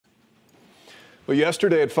Well,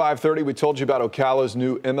 yesterday at 5:30, we told you about Ocala's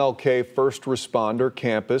new MLK First Responder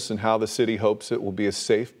campus and how the city hopes it will be a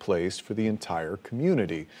safe place for the entire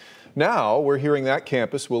community. Now, we're hearing that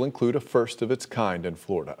campus will include a first of its kind in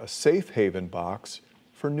Florida, a safe haven box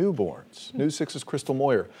for newborns. News 6's Crystal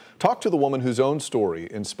Moyer talked to the woman whose own story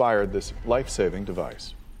inspired this life-saving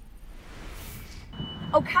device.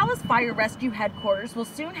 Ocala's Fire Rescue Headquarters will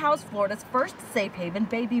soon house Florida's first safe haven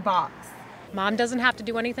baby box. Mom doesn't have to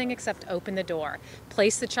do anything except open the door,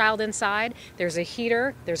 place the child inside. There's a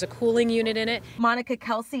heater, there's a cooling unit in it. Monica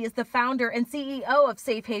Kelsey is the founder and CEO of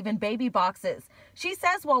Safe Haven Baby Boxes. She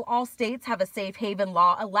says while all states have a safe haven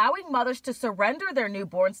law allowing mothers to surrender their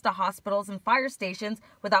newborns to hospitals and fire stations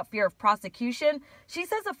without fear of prosecution, she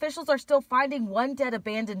says officials are still finding one dead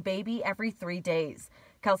abandoned baby every 3 days.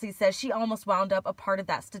 Kelsey says she almost wound up a part of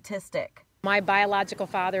that statistic. My biological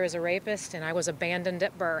father is a rapist and I was abandoned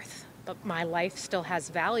at birth. But my life still has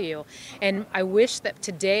value. And I wish that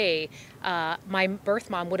today my birth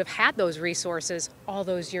mom would have had those resources all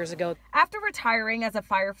those years ago. After retiring as a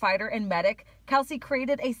firefighter and medic, Kelsey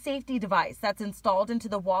created a safety device that's installed into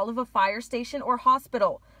the wall of a fire station or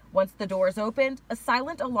hospital. Once the door is opened, a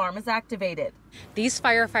silent alarm is activated. These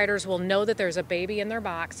firefighters will know that there's a baby in their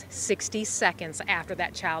box 60 seconds after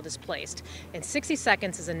that child is placed. And 60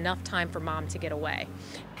 seconds is enough time for mom to get away.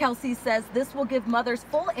 Kelsey says this will give mothers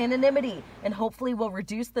full anonymity and hopefully will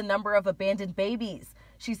reduce the number of abandoned babies.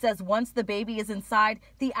 She says once the baby is inside,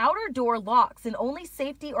 the outer door locks and only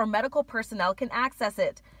safety or medical personnel can access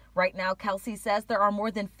it. Right now, Kelsey says there are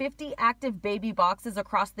more than 50 active baby boxes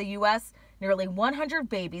across the U.S. Nearly 100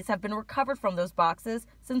 babies have been recovered from those boxes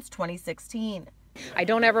since 2016. I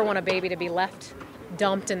don't ever want a baby to be left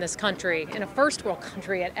dumped in this country, in a first world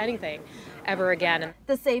country at anything, ever again.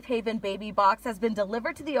 The Safe Haven Baby Box has been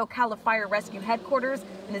delivered to the Ocala Fire Rescue Headquarters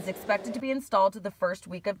and is expected to be installed the first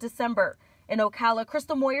week of December. In Ocala,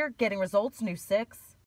 Crystal Moyer, Getting Results, News 6.